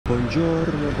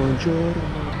Buongiorno, buongiorno,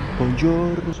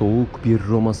 buongiorno. Soğuk bir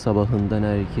Roma sabahından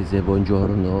herkese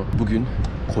buongiorno. Bugün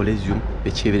Kolezyum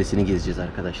ve çevresini gezeceğiz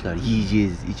arkadaşlar.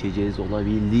 Yiyeceğiz, içeceğiz,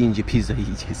 olabildiğince pizza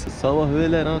yiyeceğiz. Sabah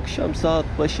öğlen akşam saat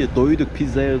başı doyduk,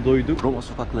 pizzaya doyduk. Roma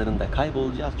sokaklarında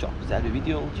kaybolacağız. Çok güzel bir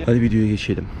video olacak. Hadi videoya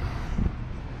geçelim.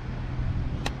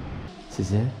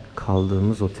 Size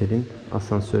kaldığımız otelin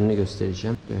asansörünü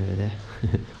göstereceğim. Böyle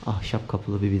ahşap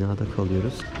kapılı bir binada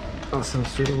kalıyoruz.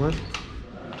 Asansörü var.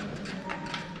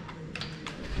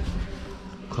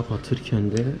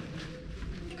 Kapatırken de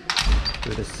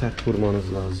böyle sert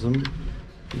vurmanız lazım.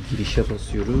 Girişe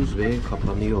basıyoruz ve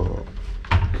kapanıyor.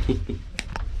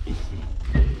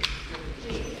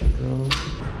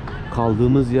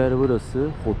 Kaldığımız yer burası.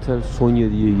 Otel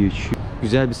Sonya diye geçiyor.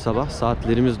 Güzel bir sabah.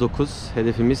 Saatlerimiz 9.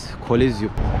 Hedefimiz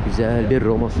Kolezyum. Güzel bir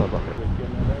Roma sabahı.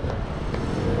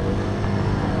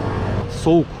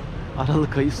 Soğuk.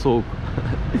 Aralık ayı soğuk.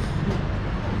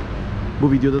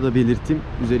 Bu videoda da belirttim.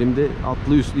 Üzerimde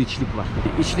altlı üstlü içlik var.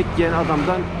 İçlik giyen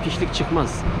adamdan pişlik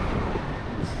çıkmaz.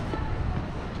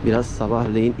 Biraz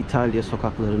sabahleyin İtalya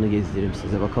sokaklarını gezdireyim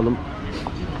size. Bakalım.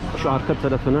 Şu arka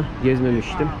tarafını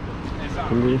gezmemiştim.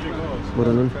 Şimdi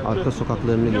buranın arka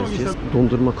sokaklarını gezeceğiz.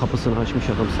 Dondurma kapısını açmış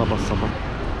adam sabah sabah.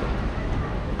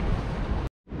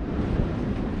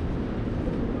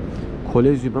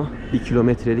 Kolezyum'a 1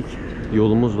 kilometrelik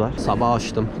yolumuz var. Sabah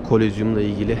açtım Kolezyum'la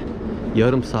ilgili.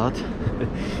 Yarım saat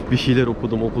bir şeyler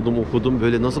okudum.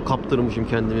 Böyle nasıl kaptırmışım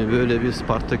kendimi. Böyle bir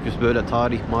Spartaküs, böyle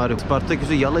tarih, marif.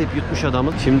 Spartaküs'ü yalayıp yutmuş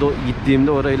adamın. Şimdi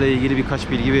gittiğimde orayla ilgili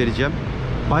birkaç bilgi vereceğim.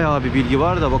 Bayağı bir bilgi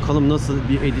var da bakalım nasıl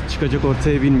bir edit çıkacak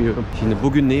ortaya bilmiyorum. Şimdi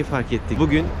bugün neyi fark ettik?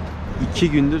 Bugün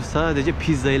 2 gündür sadece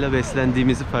pizza ile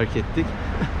beslendiğimizi fark ettik.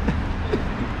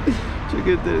 Çok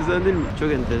enteresan değil mi?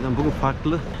 Çok enteresan. Bugün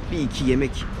farklı bir iki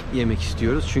yemek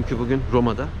istiyoruz. Çünkü bugün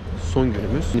Roma'da son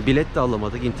günümüz. Bilet de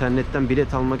alamadık. İnternetten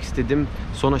bilet almak istedim.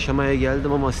 Son aşamaya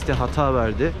geldim ama site hata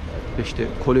verdi. İşte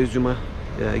Kolezyum'a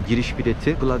giriş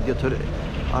bileti. Gladyatör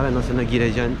arenasına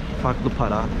gireceksin. Farklı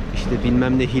para. İşte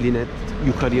bilmem ne hiline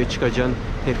yukarıya çıkacaksın.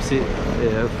 Hepsi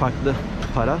farklı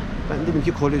para. Ben dedim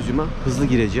ki Kolezyum'a hızlı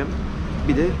gireceğim.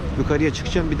 Bir de yukarıya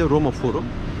çıkacağım. Bir de Roma Forum.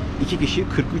 2 kişi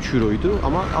 43 euroydu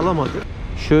ama alamadık.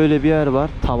 Şöyle bir yer var.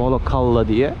 Tavolo Calla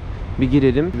diye. Bir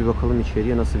girelim. Bir bakalım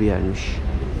içeriye nasıl bir yermiş.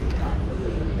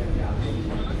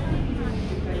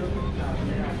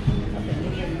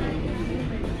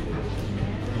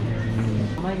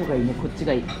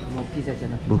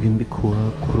 Bugün bir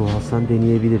kruvasan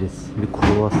deneyebiliriz. Bir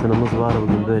kruvasanımız var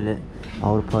bugün, böyle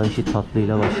Avrupa işi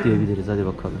tatlıyla başlayabiliriz. Hadi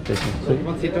bakalım.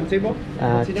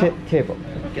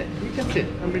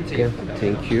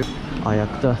 Thank you.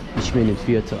 Ayakta içmenin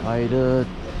fiyatı ayrı,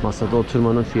 masada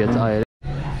oturmanın fiyatı ayrı.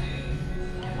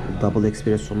 Double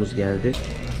espressomuz geldi.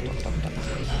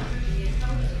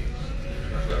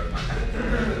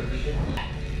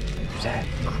 Güzel.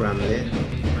 Kremli.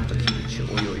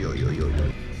 Oy.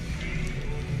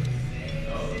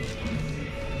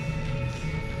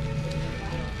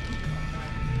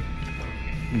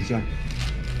 Güzel.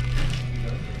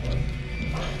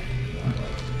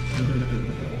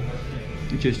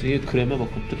 İçerisindeki kreme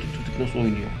bakın, tık nasıl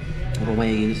oynuyor.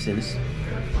 Roma'ya gelirseniz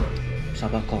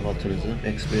sabah kahvaltınızı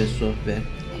espresso ve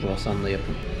kruvasanla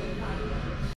yapın.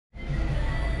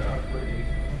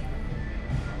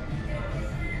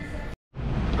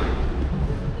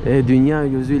 Dünya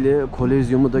gözüyle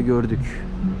Kolezyum'u da gördük.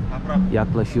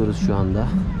 Yaklaşıyoruz şu anda.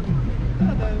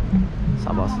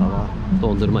 Sabah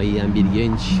dondurma yiyen bir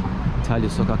genç İtalya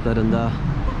sokaklarında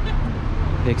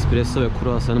espresso ve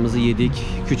kruvasanımızı yedik.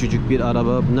 Küçücük bir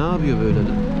araba ne yapıyor böyle?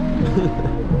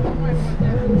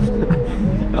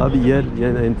 Abi yer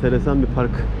yani enteresan bir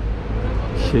park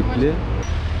şekli.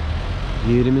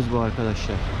 Yerimiz bu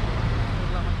arkadaşlar.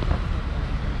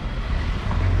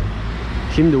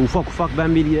 Şimdi ufak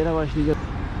ben bilgilere başlayacağım.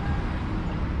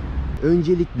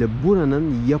 Öncelikle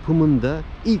buranın yapımında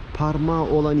ilk parmağı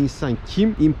olan insan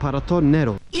kim? İmparator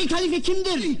Nero. İlk halife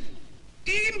kimdir?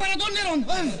 İmparator Nero.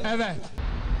 Evet.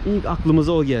 İlk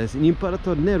aklımıza o gelsin.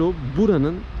 İmparator Nero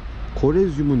buranın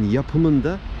Kolezyum'un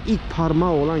yapımında ilk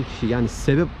parmağı olan kişi, yani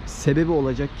sebebi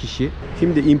olacak kişi.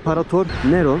 Şimdi İmparator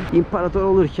Nero imparator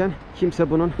olurken kimse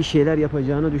bunun bir şeyler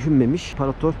yapacağını düşünmemiş.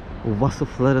 İmparator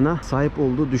vasıflarına sahip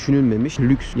olduğu düşünülmemiş.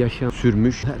 Lüks yaşam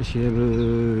sürmüş. Her şeye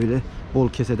böyle bol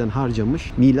keseden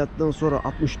harcamış. Milattan sonra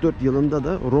 64 yılında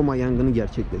da Roma yangını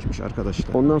gerçekleşmiş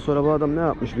arkadaşlar. Ondan sonra bu adam ne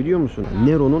yapmış biliyor musun?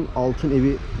 Nero'nun altın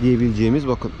evi diyebileceğimiz,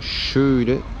 bakın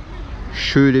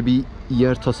şöyle bir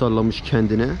yer tasarlamış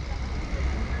kendine.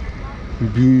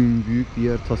 büyük bir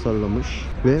yer tasarlamış.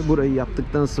 Ve burayı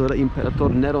yaptıktan sonra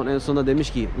İmparator Neron en sonunda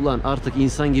demiş ki ulan artık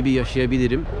insan gibi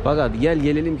yaşayabilirim. Fakat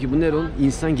gelelim ki bu Neron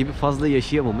insan gibi fazla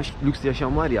yaşayamamış. Lüks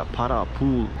yaşam var ya, para,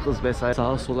 pul, kız vesaire,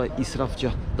 sağa sola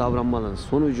israfça davranmaların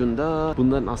sonucunda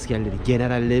bunların askerleri,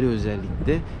 generalleri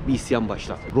özellikle bir isyan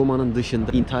başlattı. Roma'nın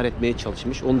dışında intihar etmeye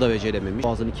çalışmış. Onu da becerememiş.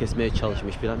 Boğazını kesmeye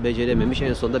çalışmış falan. Becerememiş.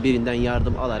 En sonunda birinden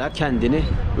yardım alarak kendini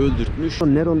öldürtmüş.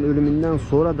 Neron'un ölümünden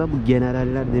sonra da bu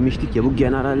generaller demiştik ya, bu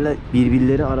generaller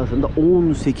birbirleri arasında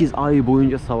 18 ay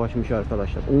boyunca savaşmış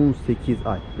arkadaşlar. 18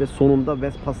 ay. Ve sonunda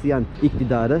Vespasyan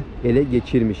iktidarı ele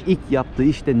geçirmiş. İlk yaptığı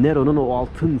işte Neron'un o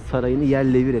altın sarayını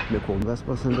yerle bir etmek oldu.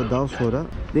 Vespasyan da daha sonra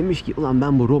demiş ki ulan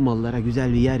ben bu Romalılara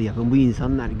güzel bir yer yapın. Bu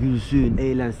insanlar gülsün,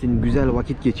 eğlensin, güzel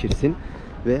vakit geçirsin.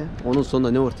 Ve onun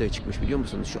sonunda ne ortaya çıkmış biliyor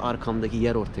musunuz? Şu arkamdaki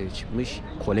yer ortaya çıkmış.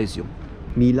 Kolezyum.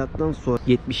 Milattan sonra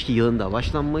 72 yılında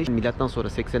başlanmış. Milattan sonra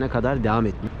 80'e kadar devam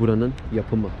etmiş buranın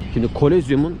yapımı. Şimdi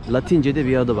Kolezyum'un Latince'de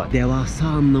bir adı var. Devasa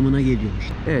anlamına geliyormuş.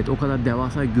 Evet, o kadar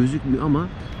devasa gözükmüyor ama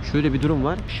şöyle bir durum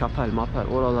var. Şapel, mapel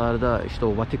oralarda işte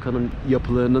o Vatikan'ın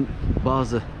yapılarının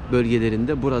bazı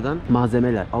bölgelerinde buradan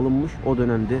malzemeler alınmış. O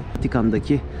dönemde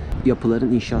Vatikan'daki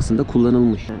yapıların inşasında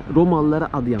kullanılmış. Yani Romalılara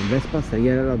adayan Vespasyan,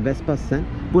 General Vespasyan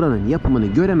buranın yapımını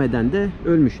göremeden de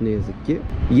ölmüş ne yazık ki.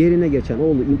 Yerine geçen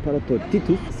oğlu İmparator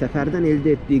Titus seferden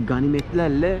elde ettiği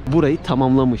ganimetlerle burayı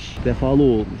tamamlamış. Vefalı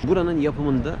olmuş. Buranın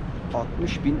yapımında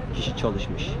 60.000 kişi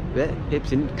çalışmış ve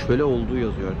hepsinin köle olduğu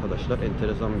yazıyor arkadaşlar,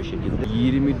 enteresan bir şekilde.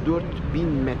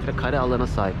 24.000 metrekare alana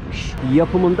sahipmiş.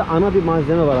 Yapımında ana bir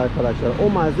malzeme var arkadaşlar. O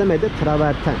malzeme de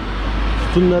traverten.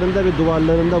 Sütunlarında ve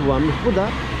duvarlarında bulanmış. Bu da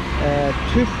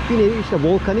tüf, bir nevi işte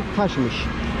volkanik taşmış.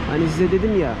 Hani size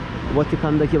dedim ya,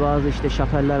 Vatikan'daki bazı işte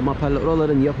şapeller, mapeller,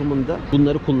 oraların yapımında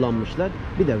bunları kullanmışlar.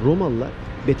 Bir de Romalılar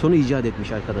betonu icat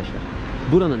etmiş arkadaşlar.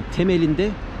 Buranın temelinde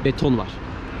beton var.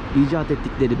 İcat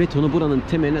ettikleri betonu buranın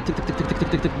temeline tık tık tık tık tık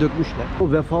tık tık tık dökmüşler.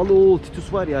 O vefalı oğul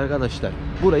Titus var ya arkadaşlar,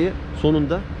 burayı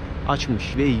sonunda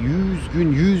açmış ve 100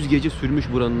 gün 100 gece sürmüş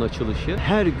buranın açılışı.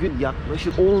 Her gün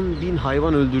yaklaşık 10.000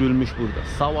 hayvan öldürülmüş burada.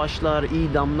 Savaşlar,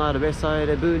 idamlar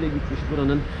vesaire böyle gitmiş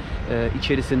buranın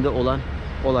içerisinde olan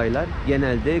olaylar.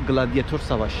 Genelde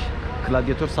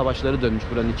gladyatör savaşları dönmüş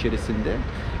buranın içerisinde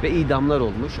ve idamlar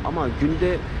olmuş. Ama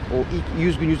günde o ilk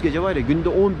 100 gün 100 gece var ya, günde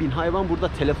 10.000 hayvan burada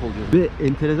telef oluyor. Ve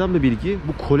enteresan bir bilgi,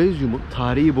 bu Kolezyum'un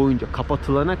tarihi boyunca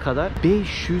kapatılana kadar 500.000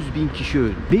 kişi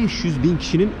öldü. 500.000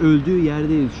 kişinin öldüğü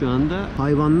yerdeyiz şu anda.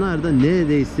 Hayvanlar da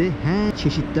neredeyse her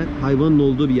çeşitten hayvanın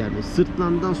olduğu bir yerde.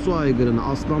 Sırtlandan su aygırına,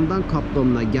 aslandan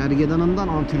kaplanına, gergedanından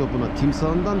antilopuna,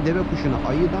 timsahından deve kuşuna,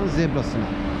 ayıdan zebrasına.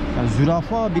 Yani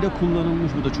zürafa bile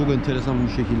kullanılmış. Bu da çok enteresan bir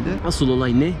şekilde. Asıl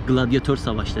olay ne? Gladyatör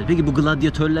savaşları. Peki bu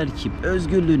gladyatörler kim?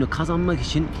 Özgürlüğünü kazanmak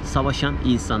için savaşan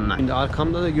insanlar. Şimdi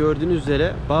arkamda da gördüğünüz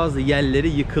üzere bazı yerleri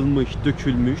yıkılmış,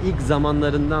 dökülmüş. İlk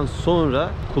zamanlarından sonra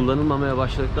kullanılmamaya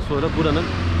başladıktan sonra buranın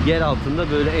yer altında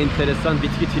böyle enteresan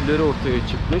bitki türleri ortaya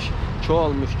çıkmış.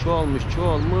 Çoğalmış.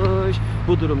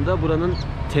 Bu durumda buranın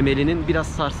temelinin biraz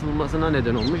sarsılmasına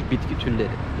neden olmuş bitki türleri.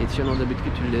 Yetişen orada bitki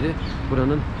türleri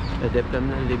buranın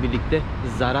depremlerle birlikte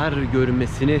zarar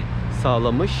görmesini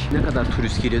sağlamış. Ne kadar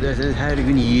turist geliyor derseniz her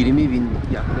gün 20.000,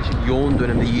 yaklaşık yoğun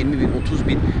dönemde 20.000,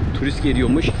 30.000 turist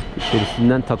geliyormuş.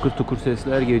 İçerisinden takır tukur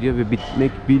sesler geliyor ve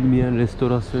bitmek bilmeyen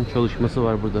restorasyon çalışması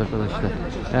var burada arkadaşlar.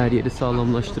 Her yeri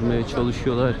sağlamlaştırmaya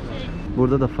çalışıyorlar.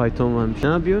 Burada da fayton varmış. Ne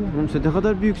yapıyorsun? Oğlum sen ne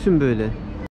kadar büyüksün böyle?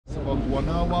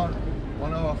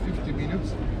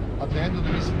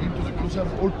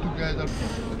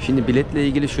 Şimdi biletle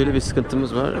ilgili şöyle bir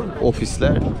sıkıntımız var.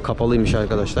 Ofisler kapalıymış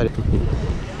arkadaşlar.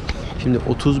 Şimdi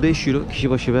 35 euro kişi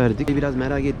başı verdik. Biraz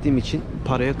merak ettiğim için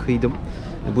paraya kıydım.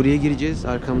 Buraya gireceğiz.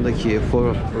 Arkamdaki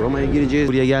For Roma'ya gireceğiz.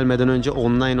 Buraya gelmeden önce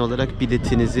online olarak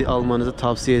biletinizi almanızı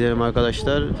tavsiye ederim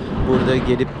arkadaşlar. Burada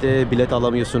gelip de bilet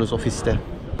alamıyorsunuz ofiste.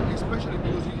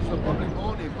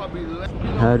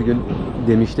 Her gün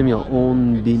demiştim ya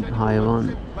 10.000 hayvan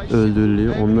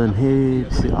öldürülüyor. Onların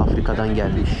hepsi Afrika'dan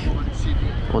gelmiş.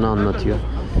 Onu anlatıyor.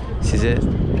 Size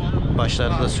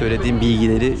başlarda da söylediğim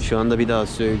bilgileri şu anda bir daha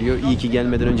söylüyor. İyi ki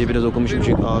gelmeden önce biraz okumuşum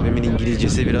çünkü abimin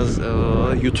İngilizcesi biraz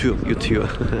yutuyor.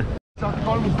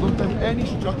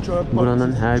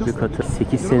 Buranın her bir katı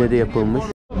 8 senede yapılmış.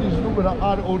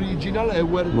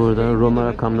 Burada Roma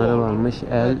rakamları varmış.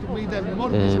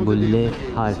 Bu L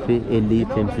harfi 50'yi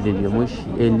temsil ediyormuş.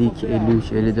 52,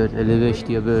 53, 54, 55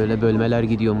 diye böyle bölmeler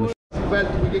gidiyormuş.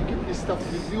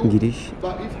 Giriş,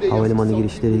 havalimanı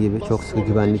girişleri gibi çok sıkı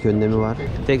güvenlik önlemi var.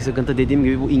 Tek sıkıntı dediğim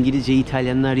gibi bu İngilizceyi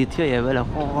İtalyanlar yatıyor ya,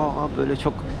 böyle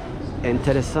çok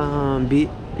enteresan bir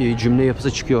cümle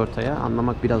yapısı çıkıyor ortaya.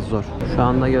 Anlamak biraz zor. Şu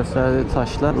anda gösterdiği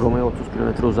taşlar Roma'ya 30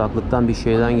 kilometre uzaklıktan bir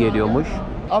şeyden geliyormuş.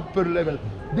 Upper level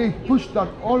they push down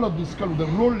all of this column,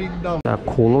 they're rolling down. Ya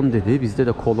kolon dedi, bizde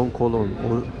de kolon. O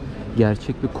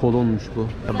gerçek bir kolonmuş bu.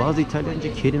 Ya bazı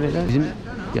İtalyanca kelimeler bizim,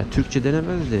 ya Türkçe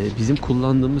denemez de bizim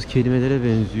kullandığımız kelimelere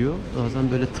benziyor.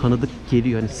 Bazen böyle tanıdık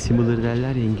geliyor. Hani similar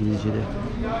derler ya İngilizce'de.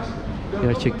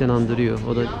 Gerçekten andırıyor.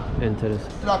 O da enteresan.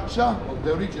 Structure of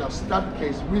the original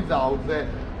staircase without the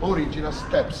original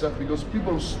steps, because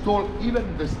people stole even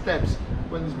the steps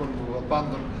when this one was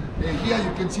abandoned. Here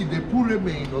you can see the poor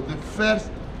remain of the first,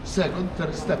 second,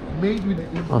 third step made with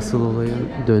the... Asıl olayın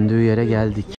döndüğü yere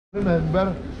geldik. Remember,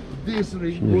 this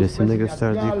ring Şimdi was resimde basically a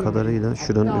gösterdiği gallery. kadarıyla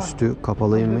şuranın üstü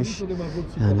kapalıymış.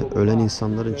 Yani ölen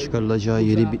insanların çıkarılacağı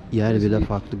yer bile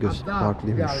farklıymış.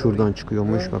 Şuradan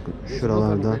çıkıyormuş. Bakın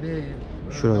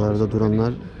şuralarda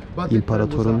duranlar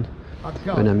imparatorun,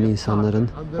 önemli insanların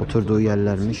oturduğu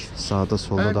yerlermiş. Sağda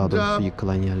solda daha doğrusu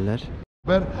yıkılan yerler.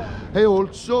 And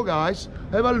also, guys,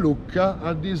 have a look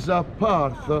at this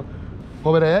path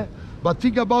over here. But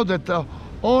think about that,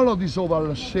 all of this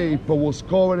oval shape was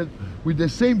covered with the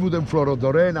same wooden floor of the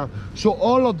arena. So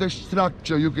all of the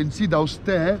structure you can see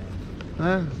downstairs,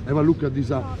 have a look at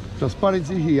this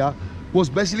transparency here,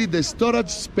 was basically the storage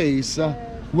space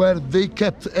where they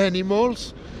kept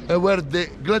animals and where the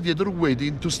gladiator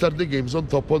waiting to start the games on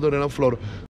top of the arena floor.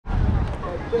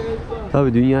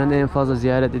 Tabii dünyanın en fazla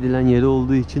ziyaret edilen yeri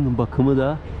olduğu için bakımı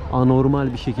da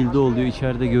anormal bir şekilde oluyor.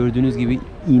 İçeride gördüğünüz gibi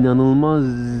inanılmaz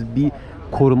bir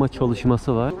koruma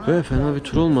çalışması var. Böyle fena bir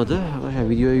tur olmadı.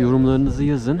 Videoya yorumlarınızı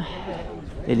yazın.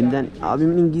 Elimden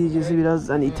abimin İngilizcesi biraz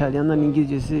hani İtalyanların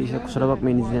İngilizcesi işte kusura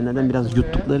bakmayın izleyenlerden biraz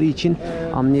yuttukları için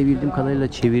anlayabildiğim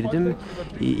kadarıyla çevirdim.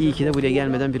 İyi ki de buraya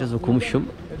gelmeden biraz okumuşum.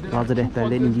 Bazı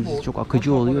rehberlerin İngilizcesi çok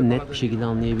akıcı oluyor. Net bir şekilde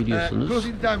anlayabiliyorsunuz.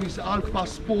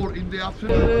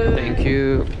 Thank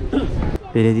you.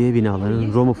 Belediye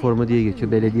binalarının Roma formu diye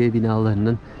geçiyor. Belediye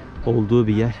binalarının olduğu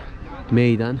bir yer.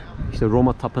 Meydan. İşte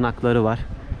Roma tapınakları var.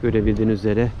 Görebildiğiniz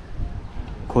üzere.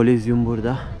 Kolezyum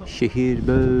burada. Şehir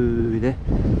böyle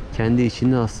kendi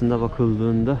içinde aslında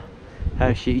bakıldığında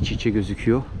her şey iç içe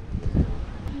gözüküyor.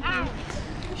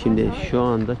 Şimdi şu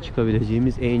anda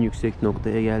çıkabileceğimiz en yüksek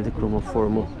noktaya geldik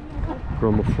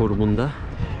Roma formunda.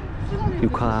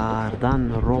 Yukarıdan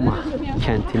Roma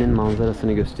kentinin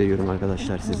manzarasını gösteriyorum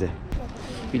arkadaşlar size.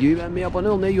 Videoyu beğenmeyi, abone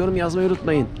olmayı, yorum yazmayı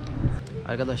unutmayın.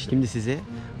 Arkadaşlar şimdi size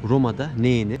Roma'da ne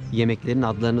yenir? Yemeklerin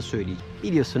adlarını söyleyeyim.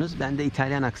 Biliyorsunuz bende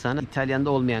İtalyan aksanı İtalyan'da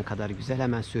olmayan kadar güzel,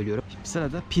 hemen söylüyorum. Şimdi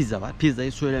sırada pizza var.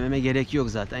 Pizzayı söylememe gerek yok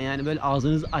zaten. Yani böyle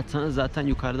ağzınızı açsanız zaten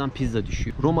yukarıdan pizza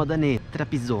düşüyor. Roma'da ne yenir?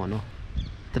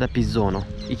 Trapezzino.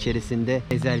 İçerisinde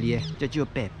bezelye, cacio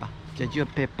pepe. Cacio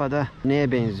pepe da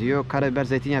neye benziyor? Karabiber,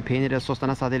 zeytinyağı, peynir ve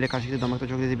soslarına sadeyle karışık damakta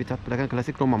çok lezzetli bir tat bırakan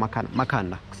klasik Roma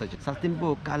makarna kısaca.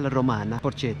 Saltimbocca alla romana,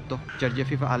 porcetto,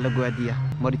 carciafifa alla guardia,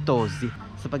 moritozzi,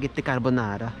 spaghetti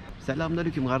carbonara.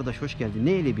 Selamünaleyküm kardeş, hoş geldin.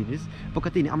 Ne yiyebiliriz?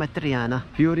 Bucatini amatriciana,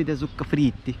 fiori de zucca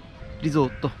fritti,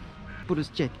 risotto,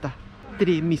 bruschetta,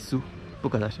 tiramisu. Bu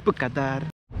kadar.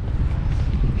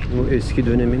 Bu eski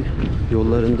dönemin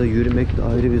yollarında yürümek de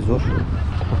ayrı bir zor.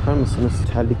 Bakar mısınız?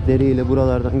 Terlikleriyle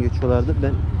buralardan geçiyorlardı.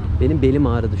 Benim belim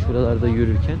ağrıdı şuralarda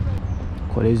yürürken.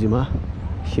 Kolezyuma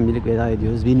şimdilik veda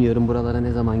ediyoruz. Bilmiyorum buralara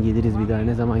ne zaman geliriz, bir daha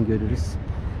ne zaman görürüz.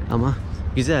 Ama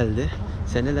güzeldi.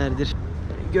 Senelerdir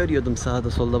görüyordum,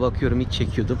 sağda solda bakıyorum, hiç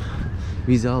çekiyordum.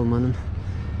 Vize almanın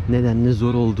nedenle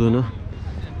zor olduğunu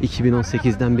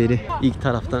 2018'den beri ilk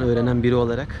taraftan öğrenen biri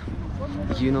olarak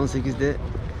 2018'de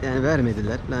yani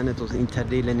vermediler. Lanet olsun.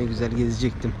 Interrail ile ne güzel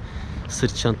gezecektim.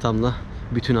 Sırt çantamla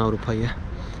bütün Avrupa'yı.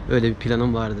 Öyle bir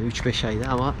planım vardı 3-5 ayda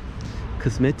ama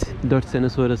kısmet 4 sene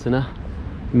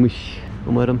sonrasınamış.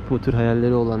 Umarım bu tür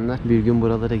hayalleri olanlar bir gün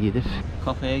buralara gelir.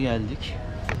 Kafeye geldik.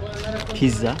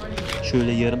 Pizza.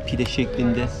 Şöyle yarım pide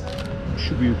şeklinde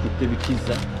şu büyüklükte bir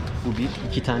pizza. Bu bir.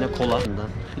 2 tane kola.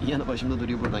 Yanı başımda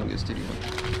duruyor, buradan gösteriyorum.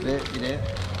 Ve bir de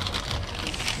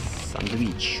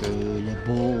sandviç. Şöyle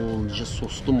bolca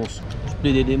soslu mos.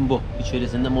 Ne dediğim bu.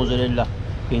 İçerisinde mozzarella,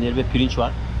 peynir ve pirinç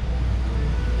var.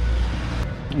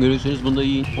 Görüyorsunuz, bunda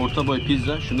yiyin. Orta boy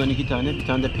pizza. Şundan 2 tane. Bir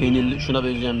tane de peynirli. Şuna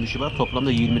benzeyen bir şey var.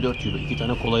 Toplamda 24 euro. 2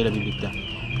 tane kolayla birlikte.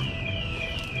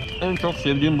 En çok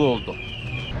sevdiğim bu oldu.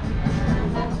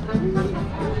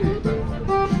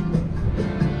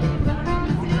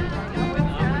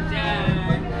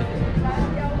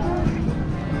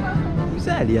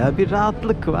 Güzel ya, bir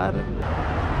rahatlık var.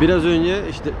 Biraz önce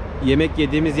işte yemek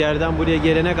yediğimiz yerden buraya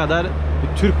gelene kadar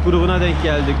Türk grubuna denk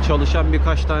geldik. Çalışan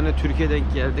birkaç tane Türkiye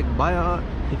denk geldik. Bayağı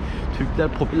Türkler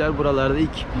popüler buralarda.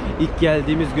 İlk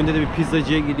geldiğimiz günde de bir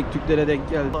pizzacıya girdik. Türklere denk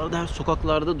geldik. Her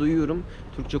sokaklarda duyuyorum.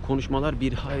 Türkçe konuşmalar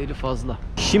bir hayli fazla.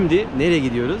 Şimdi nereye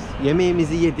gidiyoruz?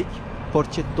 Yemeğimizi yedik.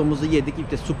 Porcetto'muzu yedik.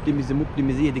 İşte suplimizi,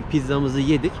 muplimizi yedik. Pizzamızı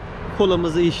yedik.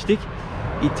 kolamızı içtik.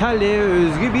 İtalya'ya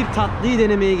özgü bir tatlıyı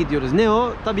denemeye gidiyoruz. Ne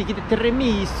o? Tabii ki de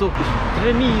tiramisu.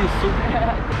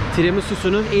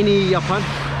 Tiramisu'nun en iyi yapan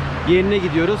yerine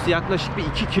gidiyoruz. Yaklaşık bir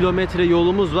 2 kilometre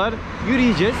yolumuz var.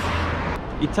 Yürüyeceğiz.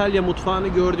 İtalya mutfağını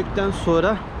gördükten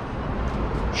sonra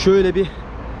şöyle bir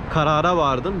karara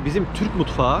vardım. Bizim Türk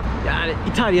mutfağı yani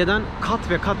İtalya'dan kat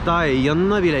ve kat daha iyi.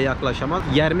 Yanına bile yaklaşamaz.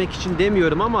 Yermek için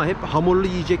demiyorum ama hep hamurlu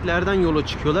yiyeceklerden yola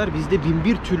çıkıyorlar. Bizde bin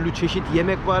bir türlü çeşit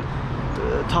yemek var.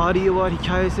 Tarihi var,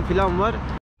 hikayesi falan var.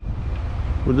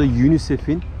 Burada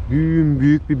UNICEF'in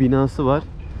büyük bir binası var.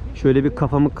 Şöyle bir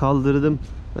kafamı kaldırdım.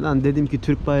 Ben dedim ki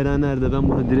Türk bayrağı nerede? Ben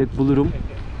bunu direkt bulurum.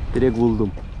 Direkt buldum.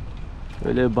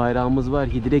 Öyle bir bayrağımız var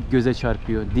ki direkt göze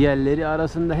çarpıyor. Diğerleri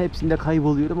arasında hepsinde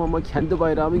kayboluyorum ama kendi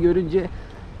bayrağımı görünce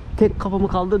tek kafamı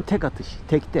kaldırdım, tek atış,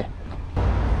 tekte.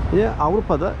 Yine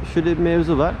Avrupa'da şöyle bir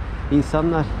mevzu var.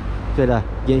 İnsanlar böyle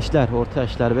gençler, orta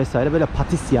yaşlar vesaire böyle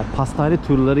patisyer, pastane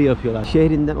turları yapıyorlar.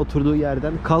 Şehrinden, oturduğu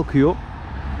yerden kalkıyor.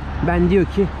 Ben diyor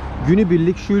ki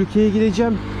günübirlik şu ülkeye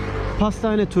gideceğim.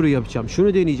 Pastane turu yapacağım.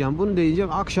 Şunu deneyeceğim, bunu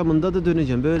deneyeceğim. Akşamında da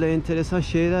döneceğim. Böyle enteresan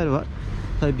şeyler var.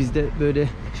 Tabii bizde böyle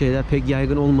şeyler pek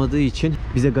yaygın olmadığı için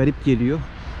bize garip geliyor.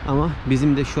 Ama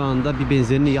bizim de şu anda bir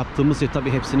benzerini yaptığımız şey,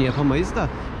 tabii hepsini yapamayız da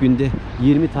günde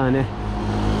 20 tane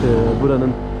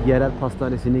buranın yerel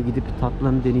pastanesine gidip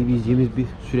tatlılarını deneyebileceğimiz bir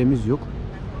süremiz yok.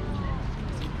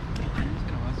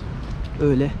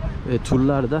 Öyle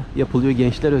turlar da yapılıyor.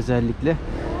 Gençler özellikle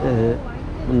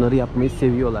bunları yapmayı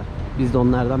seviyorlar. Biz de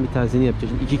onlardan bir tanesini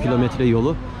yapacağız. 2 kilometre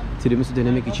yolu tiramisu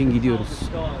denemek için gidiyoruz.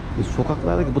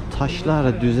 Sokaklardaki bu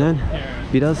taşlar düzen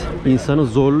biraz insanı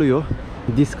zorluyor.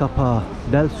 Diz kapağı,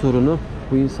 bel sorunu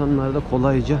bu insanlarda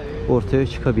kolayca ortaya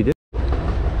çıkabilir.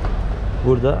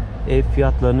 Burada ev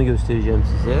fiyatlarını göstereceğim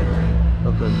size.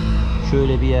 Bakın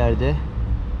şöyle bir yerde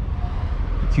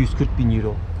 240.000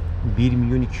 euro,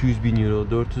 1.200.000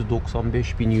 euro,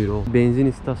 495.000 euro. Benzin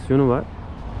istasyonu var.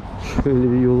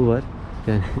 Şöyle bir yolu var.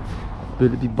 Yani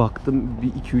böyle bir baktım,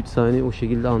 bir 2-3 saniye o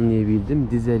şekilde anlayabildim.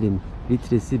 Dizelin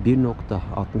litresi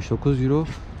 1.69 euro.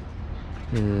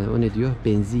 O ne diyor?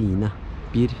 Benzina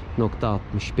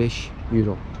 1.65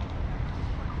 euro.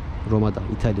 Roma'da,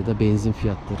 İtalya'da benzin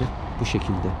fiyatları bu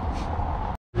şekilde.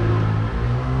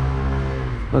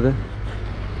 Bakın,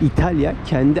 İtalya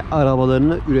kendi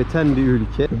arabalarını üreten bir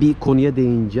ülke. Bir konuya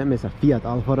değineceğim. Mesela Fiat,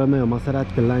 Alfa Romeo,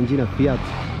 Maserati, Langina, Fiat,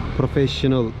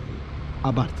 Professional,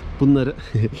 Abarth. Bunları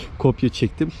kopya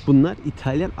çektim. Bunlar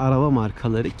İtalyan araba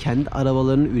markaları. Kendi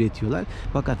arabalarını üretiyorlar.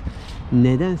 Fakat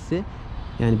nedense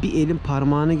yani bir elin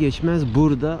parmağını geçmez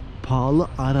burada pahalı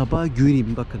araba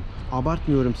göreyim. Bakın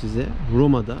abartmıyorum size.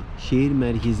 Roma'da şehir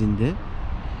merkezinde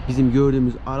bizim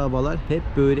gördüğümüz arabalar hep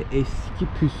böyle eski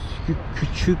püskü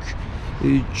küçük,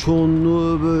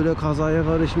 çoğunluğu böyle kazaya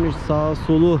karışmış, sağa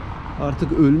solu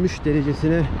artık ölmüş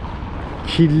derecesine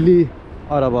kirli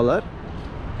arabalar.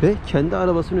 Ve kendi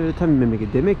arabasını üreten bir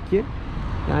memleket. Demek ki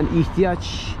yani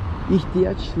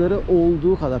ihtiyaçları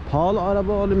olduğu kadar pahalı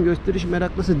araba alayım, gösteriş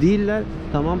meraklısı değiller.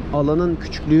 Tamam, alanın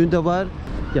küçüklüğü de var.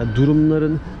 Ya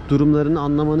durumlarını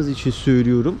anlamanız için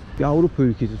söylüyorum. Bir Avrupa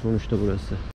ülkesi sonuçta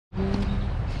burası.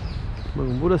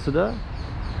 Bakın burası da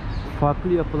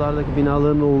farklı yapılardaki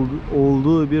binaların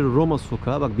olduğu bir Roma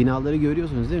sokağı. Bak binaları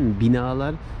görüyorsunuz değil mi?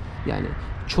 Binalar yani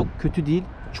çok kötü değil,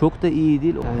 çok da iyi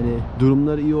değil. Yani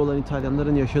durumları iyi olan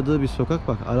İtalyanların yaşadığı bir sokak.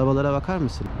 Bak arabalara bakar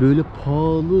mısın? Böyle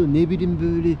pahalı, ne bileyim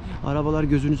böyle arabalar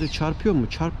gözünüze çarpıyor mu?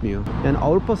 Çarpmıyor. Yani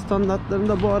Avrupa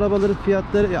standartlarında bu arabaların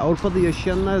fiyatları Avrupa'da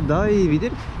yaşayanlar daha iyi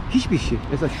bilir. Hiçbir şey.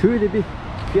 Mesela şöyle bir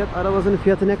fiyat, arabasının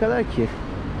fiyatı ne kadar ki?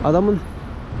 Adamın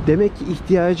demek ki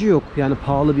ihtiyacı yok. Yani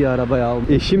pahalı bir arabaya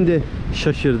almış. Şimdi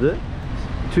şaşırdı.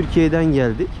 Türkiye'den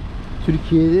geldik.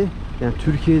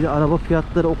 Türkiye'de araba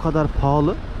fiyatları o kadar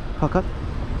pahalı. Fakat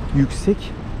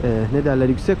yüksek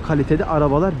yüksek kalitede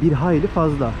arabalar bir hayli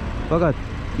fazla. Fakat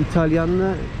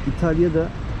İtalya'da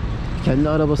kendi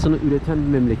arabasını üreten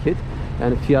bir memleket.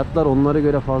 Yani fiyatlar onlara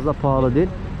göre fazla pahalı değil.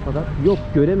 Fakat yok,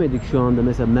 göremedik şu anda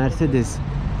mesela Mercedes,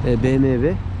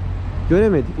 BMW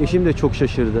göremedik. Eşim de çok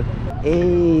şaşırdı. En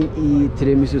iyi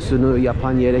tiramisüsünü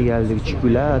yapan yere geldik.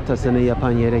 Çikolatasını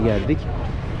yapan yere geldik.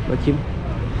 Bakayım.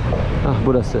 Ah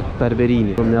burası.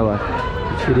 Berberini. Ne var?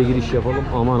 İçeri giriş yapalım.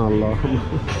 Aman Allah'ım.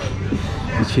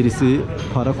 İçerisi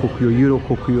para kokuyor, euro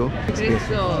kokuyor.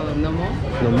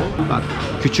 Bak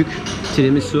küçük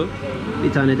tiramisu.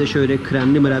 Bir tane de şöyle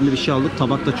kremli bir şey aldık.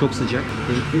 Tabak da çok sıcak.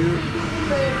 Thank you.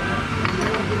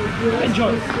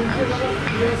 Enjoy.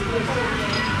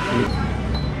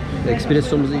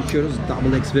 Espressomuzu içiyoruz.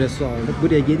 Double espresso aldık.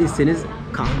 Buraya gelirseniz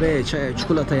kahveye, çaya,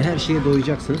 çikolataya, her şeye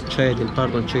doyacaksınız. Çaya değil,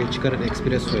 pardon, çayı çıkarın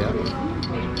espressoya.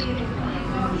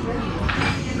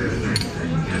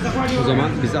 O zaman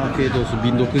bize afiyet olsun.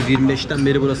 1925'ten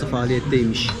beri burası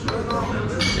faaliyetteymiş.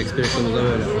 Espressomuz da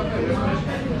böyle.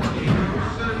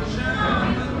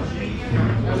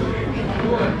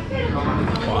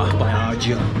 Ah, bayağı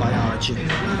acı, bayağı acı.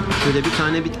 Şöyle bir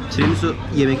tane bir tiramisu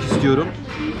yemek istiyorum.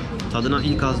 Tadına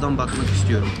ilk ağızdan bakmak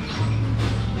istiyorum.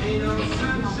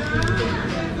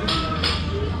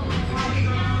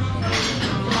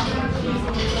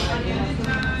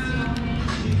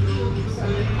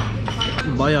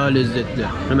 Bayağı lezzetli.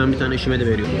 Hemen bir tane eşime de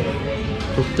veriyorum.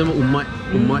 Tuttu mu?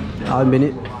 Ummay. Abi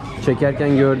beni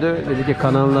çekerken gördü. Dedi ki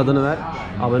kanalın adını ver.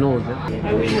 Abone olacak.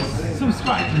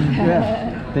 Yeah.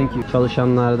 Thank you.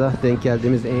 Çalışanlarda denk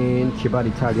geldiğimiz en kibar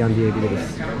İtalyan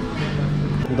diyebiliriz.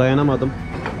 Dayanamadım.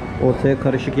 Ortaya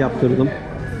karışık yaptırdım.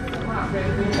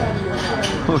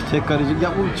 Ortaya karışık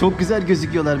yaptım. Çok güzel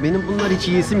gözüküyorlar. Benim bunlar hiç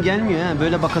yiyesim gelmiyor ha.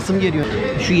 Böyle bakasım geliyor.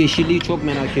 Şu yeşilliği çok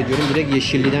merak ediyorum. Direkt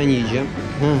yeşilliden yiyeceğim.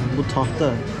 Bu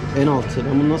tahta. En altı.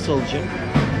 Ben bunu nasıl alacağım?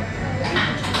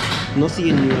 Nasıl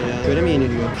yeniliyor ya? Şöyle mi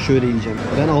yeniliyor? Şöyle yiyeceğim.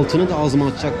 Ben altını da ağzıma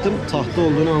atacaktım. Tahta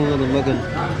olduğunu anladım. Bakın.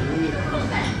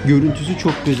 Görüntüsü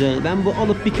çok güzel. Ben bu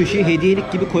alıp bir köşeye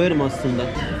hediyelik gibi koyarım aslında.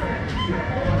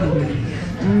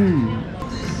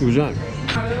 Güzel.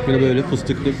 Yine böyle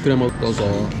fıstıklı, kremalı gaza,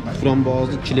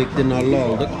 frambuazlı, çilekli, narlı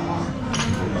aldık.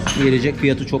 Gelecek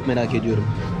fiyatı çok merak ediyorum.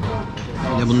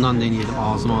 Bir de bundan deneyelim.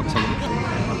 Ağzıma atalım.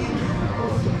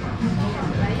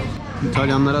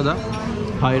 İtalyanlara da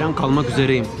hayran kalmak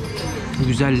üzereyim.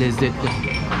 Güzel, lezzetli.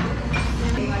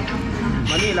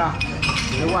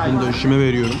 Bunu da eşime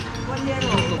veriyorum.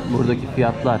 Buradaki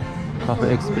fiyatlar. Cafe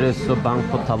Espresso,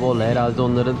 Banco, Tavola. Herhalde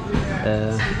onların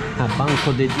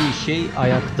banco dediği şey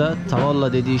ayakta,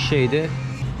 tavola dediği şey de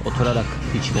oturarak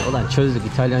içme. Ulan çözdük.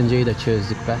 İtalyancayı da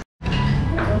çözdük be.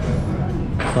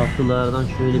 Tatlılardan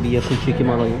şöyle bir yakın çekim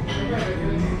alayım.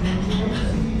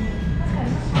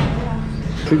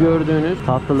 Şu gördüğünüz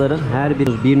tatlıların her biri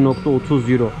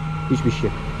 1.30 euro. Hiçbir şey.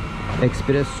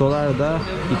 Espressolar da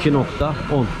 2.10.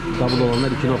 Double olanlar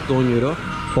 2.10 euro.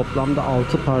 Toplamda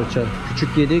 6 parça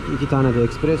küçük yedik. 2 tane de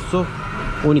espresso.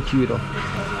 12 euro.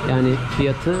 Yani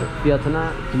fiyatına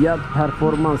fiyat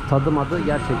performans tadım adı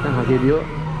gerçekten hak ediyor.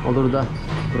 Olur da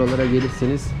buralara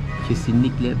gelirseniz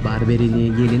kesinlikle Barberini'ye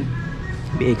gelin.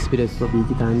 Bir espresso, bir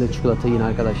iki tane de çikolata yiyin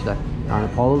arkadaşlar. Yani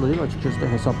pahalı değil mi? Açıkçası da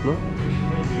hesaplı.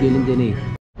 Gelin deneyin.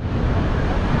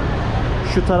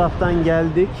 Şu taraftan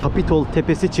geldik. Kapitol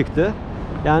tepesi çıktı.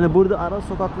 Yani burada ara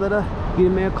sokaklara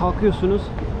girmeye kalkıyorsunuz.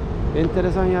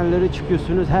 Enteresan yerlere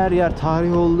çıkıyorsunuz. Her yer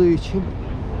tarih olduğu için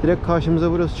direkt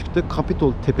karşımıza burası çıktı.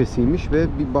 Kapitol tepesiymiş ve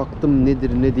bir baktım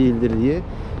nedir ne değildir diye.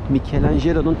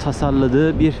 Michelangelo'nun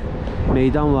tasarladığı bir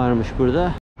meydan varmış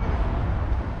burada.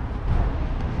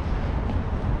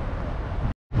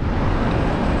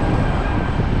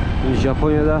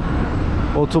 Japonya'da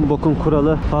otun bokun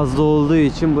kuralı fazla olduğu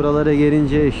için buralara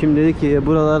gelince eşim dedi ki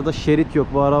buralarda şerit yok.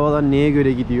 Bu arabalar neye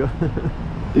göre gidiyor?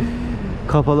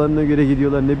 Kafalarına göre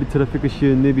gidiyorlar. Ne bir trafik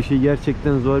ışığı ne bir şey.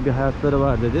 Gerçekten zor bir hayatları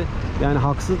var dedi. Yani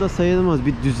haksız da sayılmaz.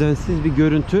 Bir düzensiz bir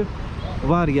görüntü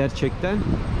var gerçekten.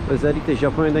 Özellikle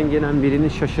Japonya'dan gelen birinin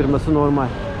şaşırması normal.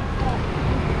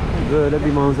 Böyle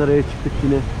bir manzaraya çıktık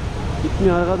yine.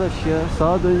 Gitmiyor arkadaş ya.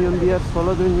 Sağa dönüyorum bir yer,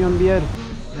 sola dönüyorum bir yer.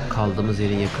 Kaldığımız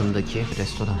yerin yakındaki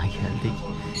restorana geldik.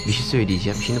 Bir şey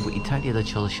söyleyeceğim. Şimdi bu İtalya'da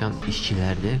çalışan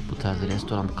işçilerde, bu tarz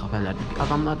restoran, kafelerde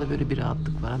adamlarda böyle bir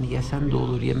rahatlık var. Hani yesen de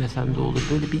olur, yemesen de olur.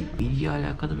 Böyle bir bilgi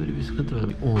alakalı böyle bir sıkıntı var.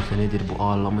 10 senedir bu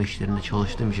ağırlama işlerinde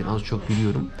çalıştığım için az çok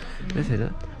biliyorum. Mesela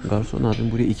garson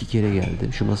abim buraya 2 kere geldi.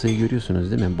 Şu masayı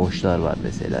görüyorsunuz değil mi? Boşlar var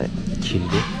mesela.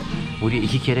 Kildi. Buraya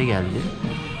 2 kere geldi.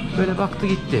 Böyle baktı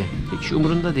gitti. Hiç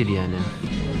umurunda değil yani.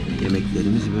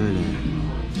 Yemeklerimiz böyle.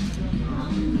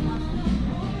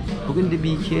 Bugün de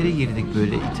bir iki yere girdik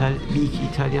böyle. Bir iki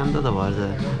İtalyan'da da vardı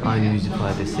aynı yüz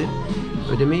ifadesi.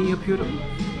 Ödemeyi yapıyorum.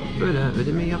 Böyle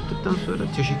ödemeyi yaptıktan sonra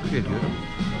teşekkür ediyorum.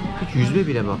 Hiç yüzme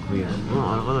bile bakmıyor.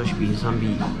 Ama arkadaş bir insan bir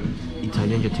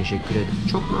İtalyanca teşekkür eder.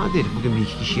 Çok nadir. Bugün bir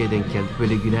iki kişiye denk geldik.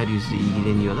 Böyle güler yüzlü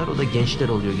ilgileniyorlar. O da gençler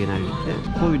oluyor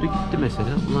genellikle. Koydu gitti mesela.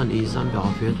 Ulan insan bir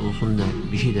afiyet olsun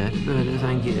der. Bir şey der. Böyle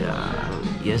sanki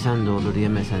yesen de olur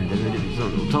yemesen de. Böyle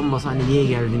bir utanmasa hani niye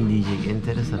geldin diyecek.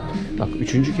 Enteresan. Bak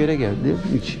 3. kere geldi.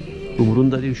 Hiç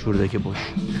umurunda değil şuradaki boş.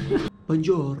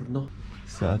 Buongiorno.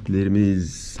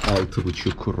 Saatlerimiz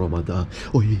 6:30 Roma'da.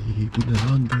 Oy bu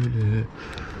ne lan böyle?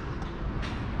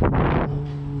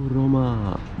 Roma.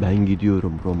 Ben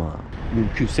gidiyorum Roma.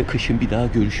 Mümkünse kışın bir daha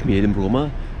görüşmeyelim Roma.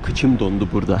 Kıçım dondu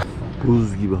burada.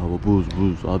 Buz gibi hava, buz.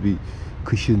 Abi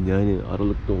kışın yani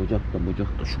Aralık'ta,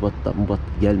 Ocak'ta, Şubat'ta,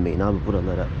 gelmeyin abi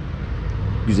buralara.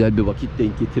 Güzel bir vakit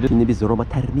denk getirin. Şimdi biz Roma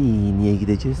Termini'ye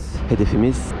gideceğiz.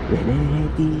 Hedefimiz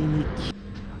Venedik.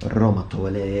 Roma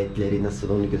tuvaletleri nasıl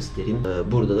onu göstereyim.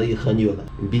 Burada da yıkanıyorlar.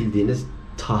 Bildiğiniz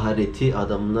tahareti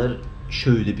adamlar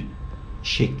şöyle bir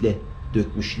şekle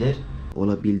dökmüşler.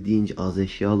 Olabildiğince az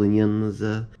eşya alın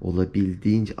yanınıza.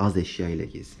 Olabildiğince az eşya ile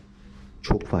gezin.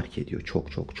 Çok fark ediyor.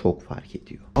 Çok fark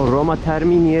ediyor. Roma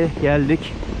Termini'ye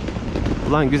geldik.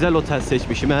 Ulan güzel otel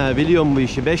seçmişim. Biliyorum bu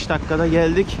işi. 5 dakikada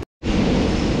geldik.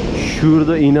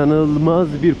 Şurada inanılmaz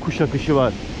bir kuş akışı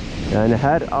var. Yani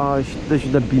her ağaçta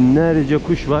şurada binlerce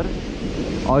kuş var.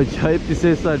 Acayip bir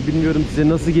ses var. Bilmiyorum size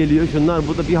nasıl geliyor. Şunlar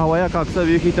burada bir havaya kalksa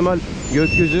büyük ihtimal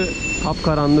gökyüzü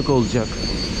kapkaranlık olacak.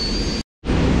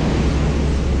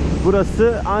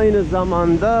 Burası aynı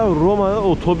zamanda Roma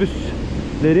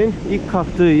otobüslerin ilk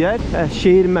kalktığı yer.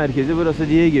 Şehir merkezi burası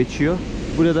diye geçiyor.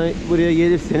 Buraya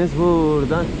gelirseniz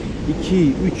buradan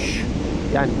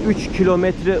 3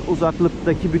 kilometre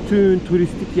uzaklıktaki bütün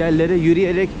turistik yerlere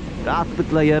yürüyerek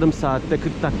rahatlıkla yarım saatte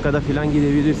 40 dakikada falan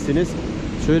gidebilirsiniz.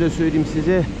 Şöyle söyleyeyim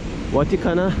size,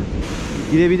 Vatikan'a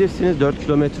gidebilirsiniz, 4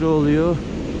 kilometre oluyor.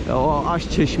 O Aş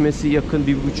Çeşmesi yakın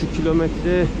 1,5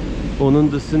 kilometre.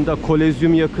 Onun dışında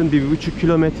Kolezyum yakın 1,5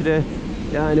 kilometre.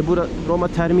 Yani Roma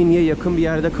Termini'ye yakın bir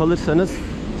yerde kalırsanız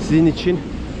sizin için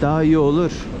daha iyi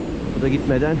olur. Bu da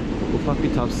gitmeden ufak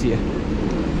bir tavsiye.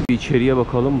 İçeriye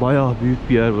bakalım. Bayağı büyük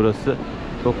bir yer burası.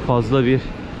 Çok fazla bir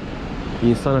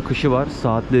insan akışı var.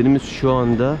 Saatlerimiz şu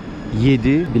anda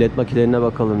 7. Bilet makinelerine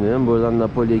bakalım dedim. Buradan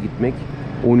Napoli'ye gitmek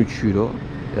 13 euro.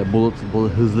 Bol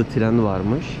hızlı tren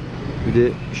varmış. Bir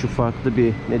de şu farklı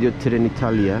bir tren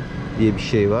İtalya diye bir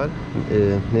şey var.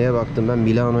 Neye baktım ben?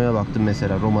 Milano'ya baktım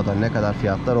mesela. Roma'dan ne kadar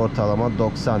fiyatlar? Ortalama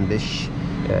 95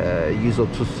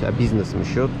 130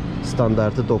 business'mış o.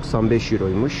 Standartı 95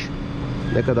 euroymuş.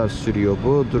 Ne kadar sürüyor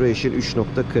bu? Duration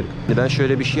 3.40. Ben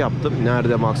şöyle bir şey yaptım.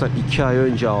 Nerede maksat 2 ay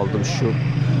önce aldım şu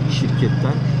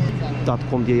şirketten.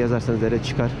 .com diye yazarsanız nereye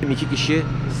çıkar. 2 kişi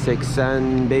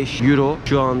 85 euro.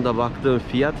 Şu anda baktığım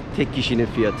fiyat tek kişinin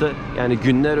fiyatı. Yani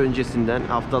günler öncesinden,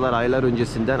 haftalar, aylar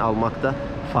öncesinden almakta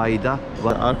fayda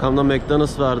var. Arkamda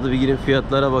McDonald's vardı. Bir girin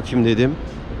fiyatlara bakayım dedim.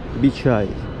 Bir çay,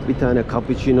 bir tane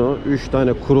cappuccino, 3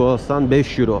 tane kruvasan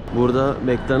 5 euro. Burada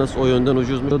McDonald's o yönden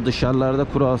ucuzmuş. Dışarılarda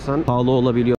kruvasan pahalı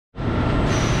olabiliyor.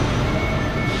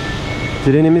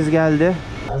 Trenimiz geldi.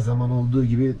 Her zaman olduğu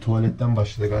gibi tuvaletten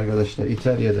başladık arkadaşlar.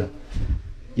 İtalya'da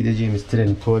gideceğimiz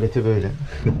trenin tuvaleti böyle.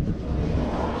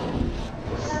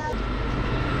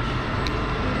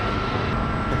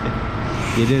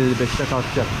 7:55'te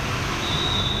kalkacak.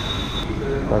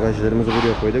 Bagajlarımızı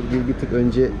buraya koyduk. Bir tık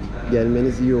önce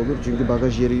gelmeniz iyi olur. Çünkü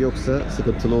bagaj yeri yoksa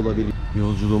sıkıntılı olabilir.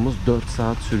 Yolculuğumuz 4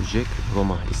 saat sürecek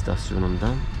Roma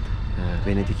istasyonundan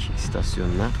Venedik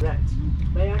istasyonuna.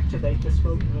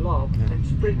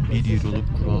 1 euroluk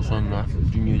kruvasanla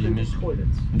dün yediğimiz 4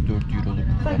 euroluk,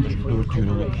 yaklaşık 4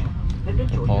 euroluk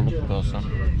pahalı kruvasan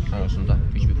arasında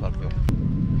hiçbir fark yok.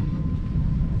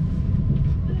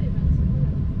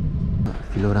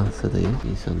 Floransa'dayım.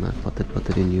 İnsanlar patır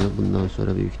patır iniyor. Bundan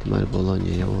sonra büyük ihtimal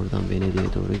Bologna'ya, oradan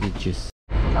Venedik'e doğru gideceğiz.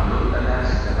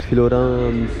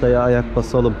 Floransa'ya ayak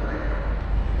basalım.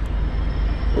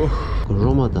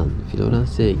 Roma'dan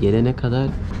Floransa'ya gelene kadar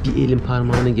bir elin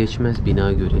parmağını geçmez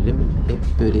bina görelim. Hep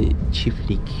böyle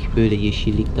çiftlik, böyle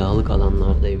yeşillik, dağlık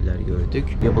alanlarda evler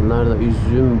gördük. Ya bunlar da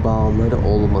üzüm bağları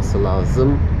olması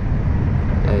lazım.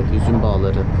 Evet, üzüm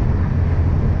bağları.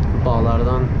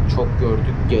 Bağlardan çok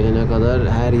gördük. Gelene kadar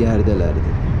her yerdelerdi.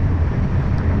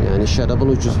 Yani şarabın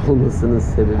ucuz olmasının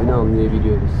sebebini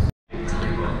anlayabiliyoruz.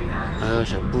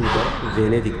 Arkadaşlar burada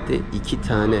Venedik'te 2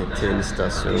 tane tren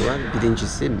istasyonu var.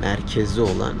 Birincisi merkezde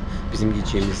olan bizim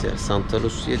gideceğimiz yer Santa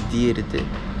Lucia. Diğeri de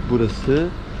burası.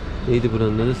 Neydi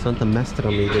buranın adı? Santa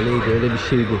Mestra mıydı? Neydi? Öyle bir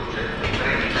şeydi.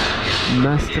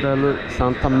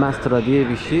 Santa Mestra diye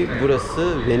bir şey.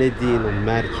 Burası Venedik'in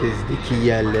merkezdeki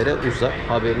yerlere uzak.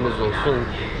 Haberiniz olsun.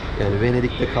 Yani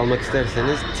Venedik'te kalmak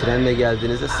isterseniz trenle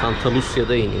geldiğinizde Santa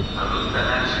Lucia'da inin.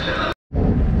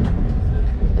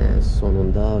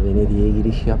 Sonunda Venedik'e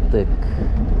giriş yaptık.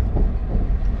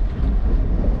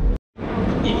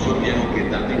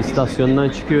 İstasyondan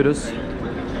çıkıyoruz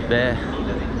ve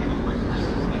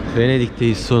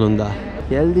Venedik'teyiz sonunda.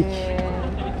 Geldik.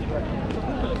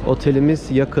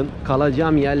 Otelimiz yakın.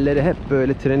 Kalacağım yerleri hep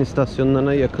böyle tren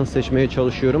istasyonlarına yakın seçmeye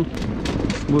çalışıyorum.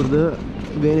 Burada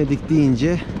Venedik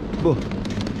deyince bu.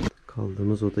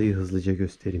 Kaldığımız odayı hızlıca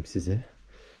göstereyim size.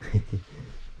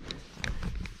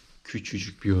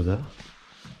 Küçücük bir oda.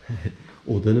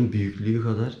 Odanın büyüklüğü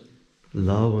kadar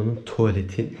lavabonun,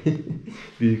 tuvaletin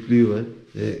büyüklüğü var.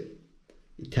 Ve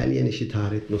İtalyan işi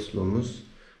taharet musluğumuz.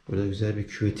 Burada güzel bir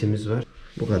küvetimiz var.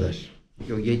 Bu kadar.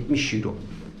 70 euro.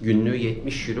 Günlüğü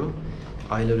 70 euro.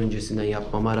 aylar öncesinden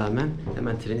yapmama rağmen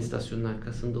hemen tren istasyonunun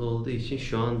arkasında olduğu için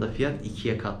şu anda fiyat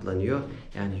 2'ye katlanıyor.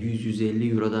 Yani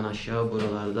 100-150 Euro'dan aşağı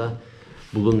buralarda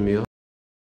bulunmuyor.